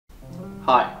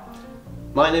Hi,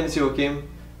 my name is Joachim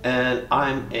and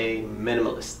I'm a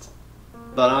minimalist,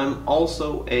 but I'm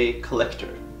also a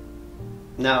collector.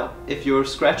 Now, if you're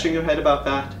scratching your head about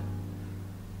that,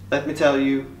 let me tell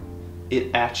you,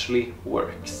 it actually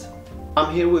works.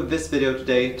 I'm here with this video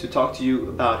today to talk to you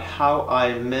about how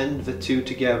I mend the two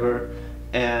together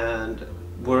and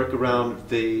work around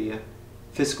the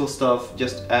physical stuff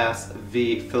just as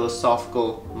the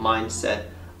philosophical mindset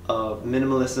of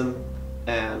minimalism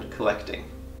and collecting.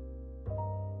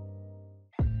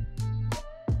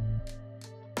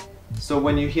 So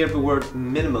when you hear the word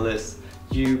minimalist,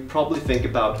 you probably think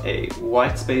about a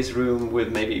white space room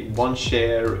with maybe one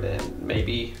chair and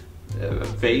maybe a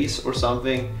vase or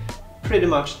something. Pretty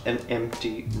much an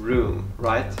empty room,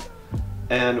 right?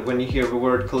 And when you hear the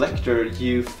word collector,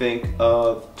 you think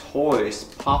of toys,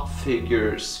 pop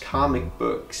figures, comic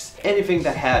books, anything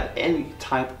that had any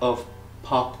type of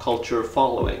pop culture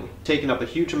following, taking up a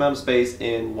huge amount of space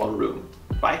in one room,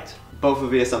 right? Both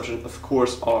of the assumptions, of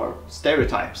course, are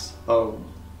stereotypes of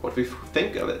what we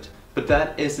think of it. But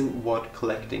that isn't what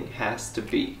collecting has to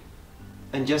be.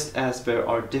 And just as there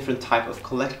are different types of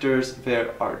collectors,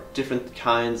 there are different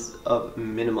kinds of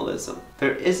minimalism.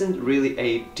 There isn't really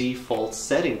a default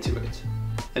setting to it.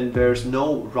 And there's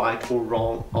no right or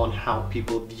wrong on how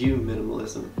people view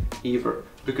minimalism either.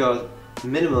 Because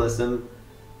minimalism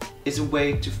is a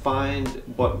way to find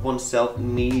what oneself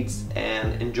needs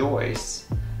and enjoys.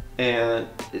 And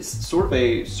it's sort of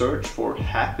a search for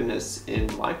happiness in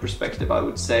my perspective, I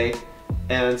would say.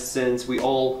 And since we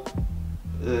all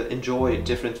enjoy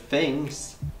different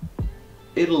things,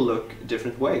 it'll look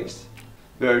different ways.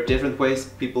 There are different ways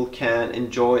people can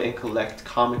enjoy and collect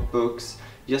comic books,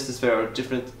 just as there are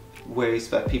different ways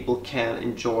that people can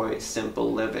enjoy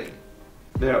simple living.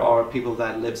 There are people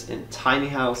that live in tiny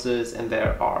houses, and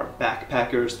there are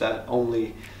backpackers that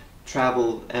only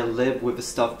travel and live with the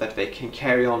stuff that they can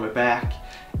carry on their back,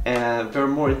 and they're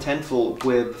more intentful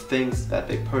with things that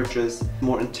they purchase,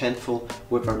 more intentful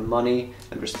with their money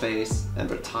and their space and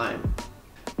their time.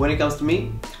 When it comes to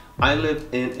me, I live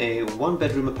in a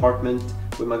one-bedroom apartment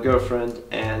with my girlfriend,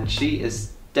 and she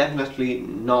is definitely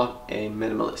not a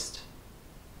minimalist.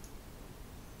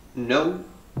 No,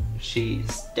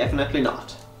 she's definitely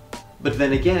not. But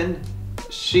then again,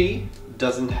 she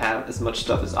doesn't have as much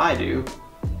stuff as I do.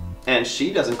 And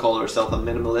she doesn't call herself a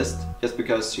minimalist just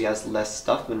because she has less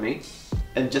stuff than me.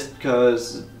 And just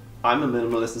because I'm a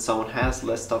minimalist and someone has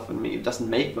less stuff than me, it doesn't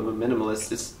make them a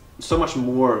minimalist. It's so much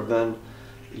more than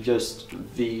just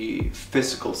the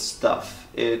physical stuff.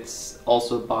 It's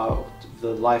also about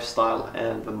the lifestyle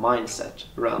and the mindset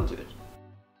around it.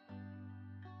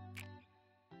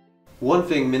 One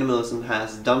thing minimalism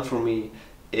has done for me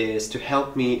is to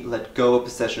help me let go of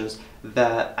possessions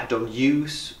that I don't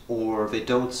use or they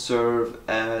don't serve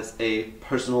as a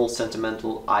personal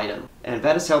sentimental item. And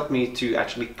that has helped me to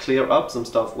actually clear up some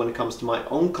stuff when it comes to my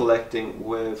own collecting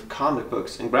with comic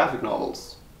books and graphic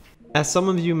novels. As some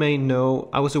of you may know,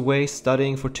 I was away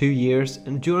studying for 2 years,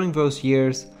 and during those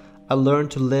years I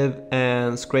learned to live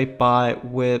and scrape by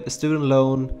with a student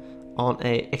loan on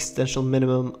an existential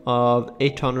minimum of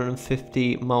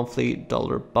 $850 monthly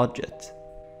budget.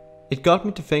 It got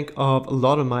me to think of a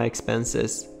lot of my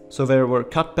expenses. So there were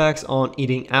cutbacks on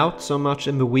eating out so much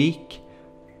in the week,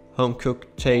 home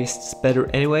cooked tastes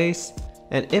better anyways,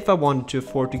 and if I wanted to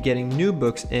afford to getting new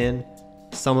books in,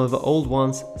 some of the old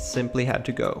ones simply had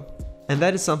to go. And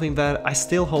that is something that I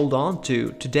still hold on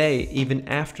to today, even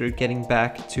after getting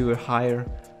back to a higher,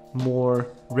 more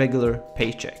regular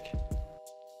paycheck.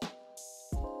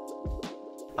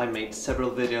 I made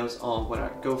several videos on where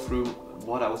I go through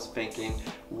what I was thinking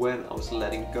when I was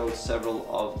letting go several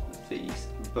of these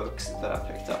books that I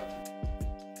picked up.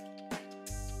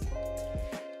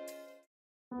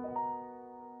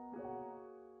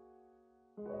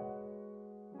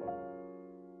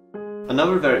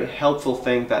 Another very helpful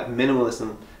thing that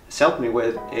minimalism has helped me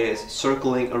with is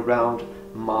circling around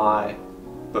my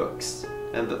books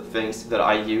and the things that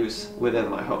I use within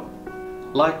my home.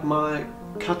 Like my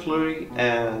cutlery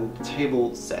and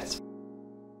table sets.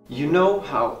 You know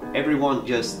how everyone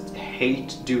just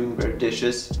hates doing their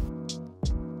dishes?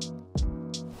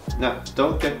 Now,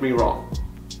 don't get me wrong,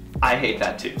 I hate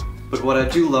that too. But what I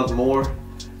do love more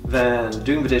than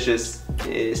doing the dishes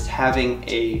is having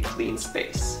a clean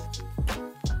space.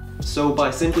 So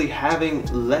by simply having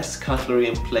less cutlery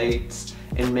and plates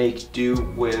and make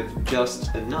do with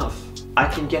just enough, I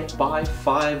can get by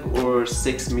 5 or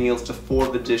 6 meals before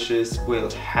the dishes will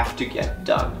have to get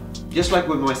done. Just like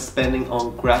with my spending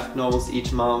on graphic novels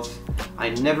each month, I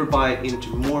never buy into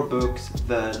more books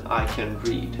than I can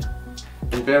read.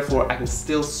 And therefore I can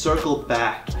still circle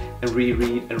back and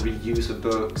reread and reuse the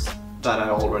books that I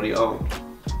already own.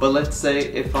 But let's say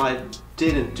if I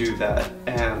didn't do that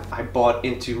and I bought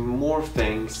into more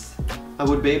things, I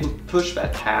would be able to push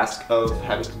that task of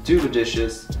having to do the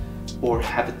dishes or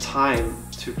have the time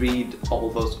to read all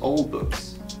those old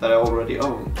books that I already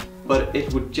own. But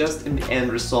it would just in the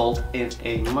end result in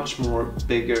a much more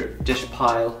bigger dish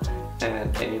pile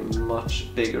and a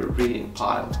much bigger reading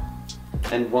pile.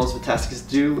 And once the task is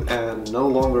due and no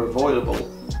longer avoidable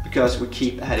because we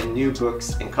keep adding new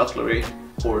books and cutlery,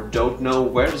 or don't know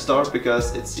where to start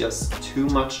because it's just too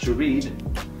much to read.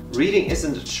 Reading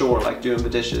isn't a chore like doing the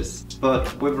dishes,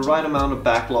 but with the right amount of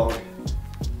backlog,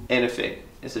 anything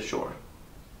is a chore.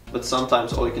 But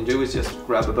sometimes all you can do is just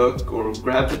grab a book or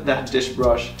grab that dish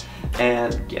brush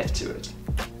and get to it.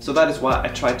 So that is why I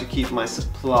try to keep my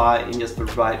supply in just the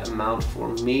right amount for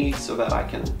me, so that I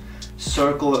can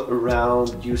circle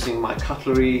around using my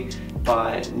cutlery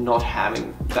by not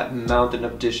having that mountain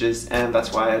of dishes. And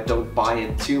that's why I don't buy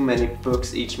in too many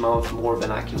books each month, more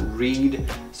than I can read,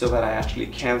 so that I actually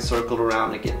can circle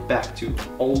around and get back to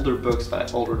older books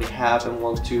that I already have and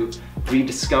want to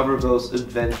rediscover those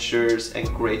adventures and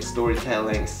great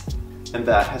storytellings. And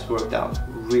that has worked out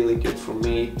really good for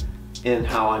me in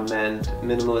how I mend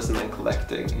minimalism and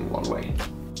collecting in one way.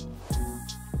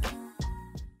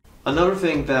 Another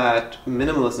thing that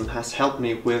minimalism has helped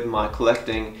me with my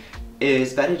collecting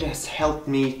is that it has helped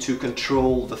me to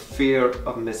control the fear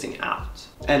of missing out.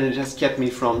 And it has kept me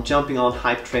from jumping on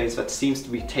hype trains that seems to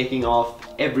be taking off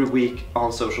every week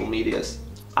on social medias.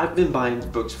 I've been buying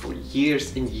books for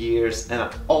years and years, and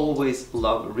I always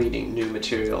love reading new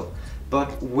material.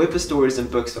 But with the stories and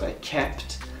books that I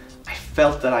kept, I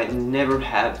felt that I never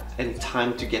had any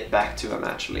time to get back to them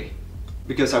actually,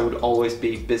 because I would always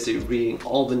be busy reading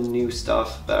all the new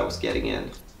stuff that I was getting in.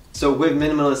 So with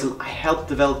minimalism, I helped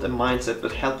develop a mindset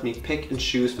that helped me pick and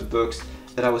choose the books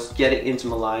that I was getting into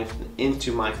my life and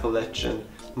into my collection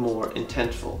more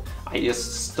intentful. I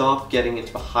just stopped getting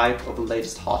into the hype of the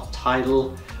latest hot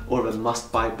title or the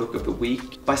must-buy book of the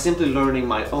week by simply learning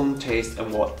my own taste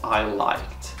and what I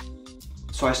liked.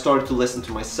 So I started to listen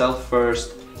to myself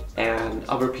first and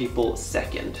other people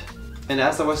second. And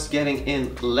as I was getting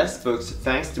in less books,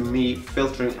 thanks to me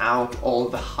filtering out all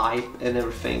the hype and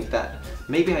everything that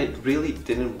maybe I really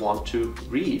didn't want to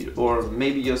read, or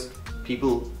maybe just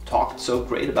people talked so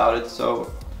great about it,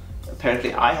 so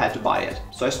apparently I had to buy it.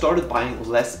 So I started buying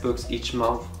less books each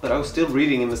month, but I was still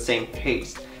reading in the same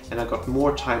pace, and I got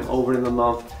more time over in the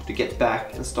month to get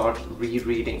back and start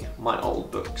rereading my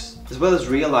old books. As well as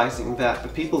realizing that the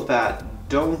people that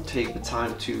don't take the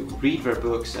time to read their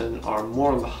books and are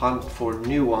more on the hunt for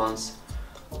new ones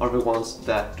are the ones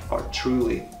that are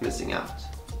truly missing out.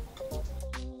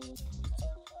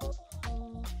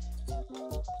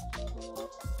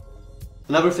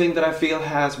 Another thing that I feel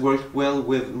has worked well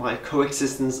with my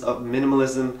coexistence of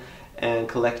minimalism and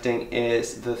collecting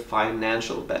is the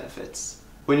financial benefits.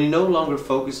 When you no longer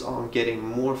focus on getting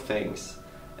more things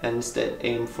and instead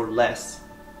aim for less,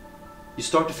 you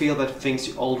start to feel that the things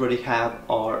you already have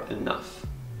are enough,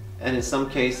 and in some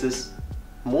cases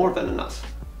more than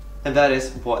enough. And that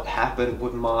is what happened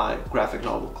with my graphic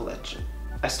novel collection.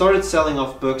 I started selling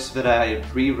off books that I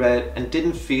had reread and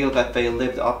didn't feel that they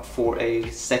lived up for a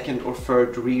second or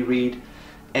third reread,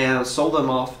 and sold them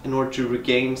off in order to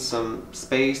regain some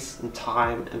space and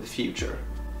time in the future.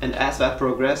 And as that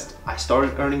progressed, I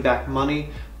started earning back money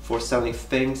for selling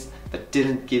things that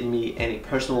didn't give me any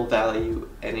personal value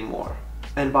anymore.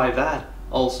 And by that,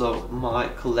 also my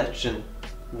collection,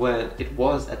 when it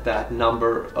was at that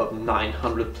number of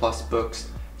 900 plus books,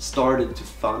 started to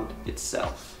fund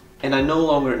itself. And I no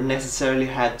longer necessarily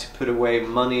had to put away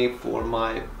money for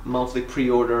my monthly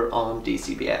pre-order on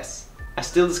DCBS. I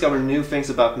still discover new things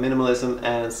about minimalism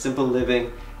and simple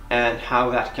living and how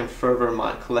that can further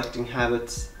my collecting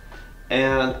habits.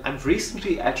 And I've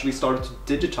recently actually started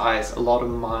to digitize a lot of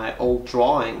my old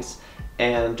drawings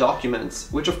and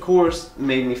documents, which of course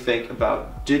made me think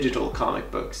about digital comic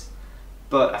books.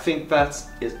 But I think that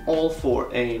is all for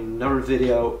another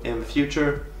video in the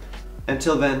future.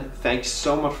 Until then, thanks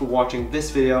so much for watching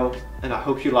this video, and I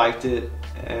hope you liked it,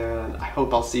 and I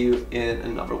hope I'll see you in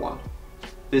another one.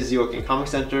 This is Joachim Comic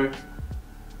Center.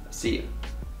 See you.